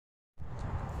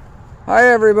Hi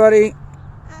everybody.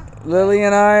 Lily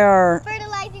and I are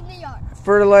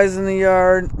fertilizing the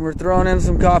yard. We're throwing in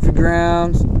some coffee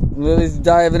grounds. Lily's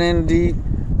diving in deep.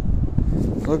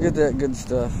 Look at that good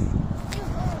stuff.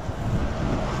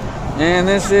 And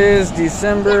this is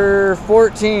December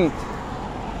 14th.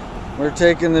 We're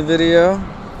taking the video.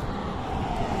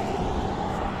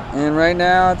 And right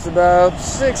now it's about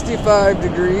 65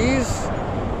 degrees.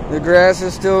 The grass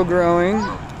is still growing.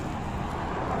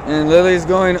 And Lily's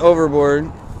going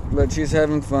overboard, but she's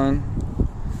having fun.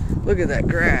 Look at that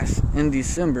grass in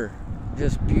December.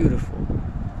 Just beautiful.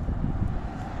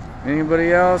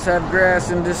 Anybody else have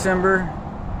grass in December?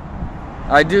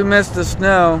 I do miss the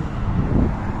snow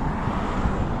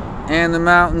and the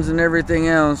mountains and everything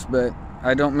else, but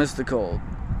I don't miss the cold.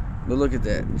 But look at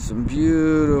that. Some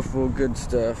beautiful, good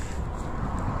stuff.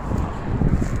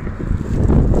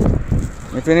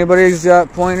 If anybody's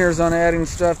got pointers on adding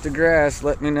stuff to grass,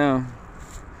 let me know.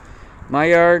 My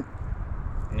yard,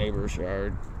 neighbor's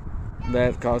yard,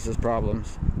 that causes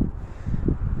problems.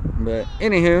 But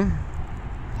anywho,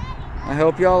 I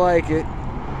hope y'all like it.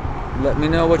 Let me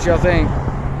know what y'all think.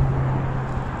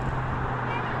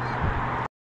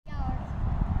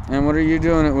 And what are you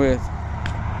doing it with?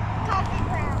 Coffee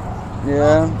grounds.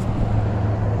 Yeah.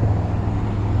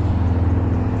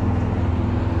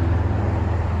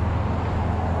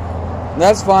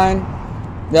 That's fine.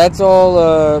 That's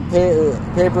all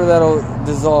paper that'll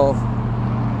dissolve.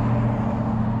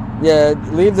 Yeah,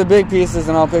 leave the big pieces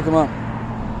and I'll pick them up.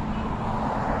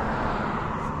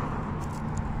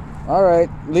 Alright,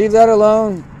 leave that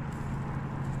alone.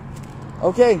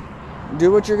 Okay,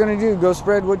 do what you're going to do. Go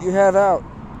spread what you have out.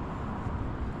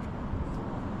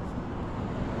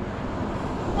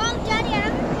 Well, Daddy,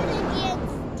 I'm going to do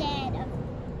instead of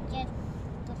just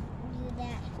do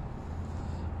that.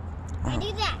 I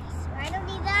do that. I don't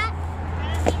need that.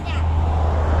 I don't need that.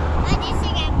 I just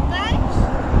get birds.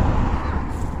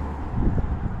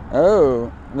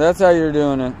 Oh, that's how you're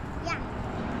doing it. Yeah.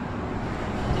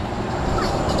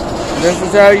 This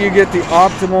is how you get the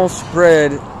optimal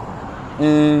spread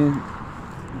in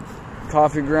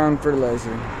coffee ground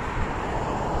fertilizer.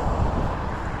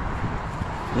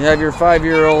 You have your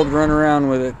 5-year-old run around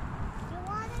with it. You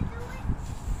want to do it?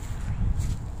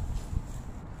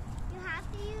 You have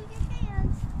to use your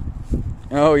hands.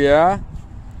 Oh, yeah?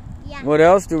 Yeah. What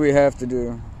else do we have to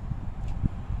do?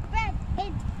 Bread.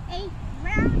 It's a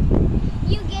round.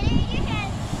 You get it in your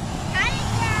hand. Cut it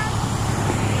down.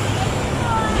 Get some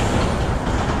more.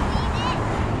 Leave it.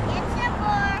 Get some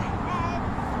more. And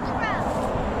throw.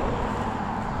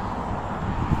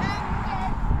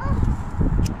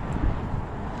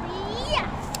 Yeah.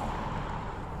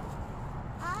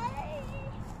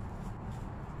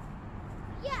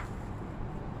 Yeah.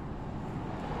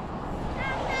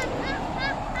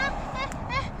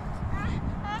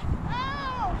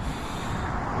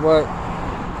 What?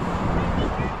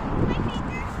 My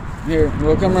finger. Here,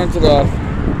 we'll come rinse it off.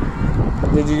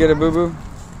 Did you get a boo-boo?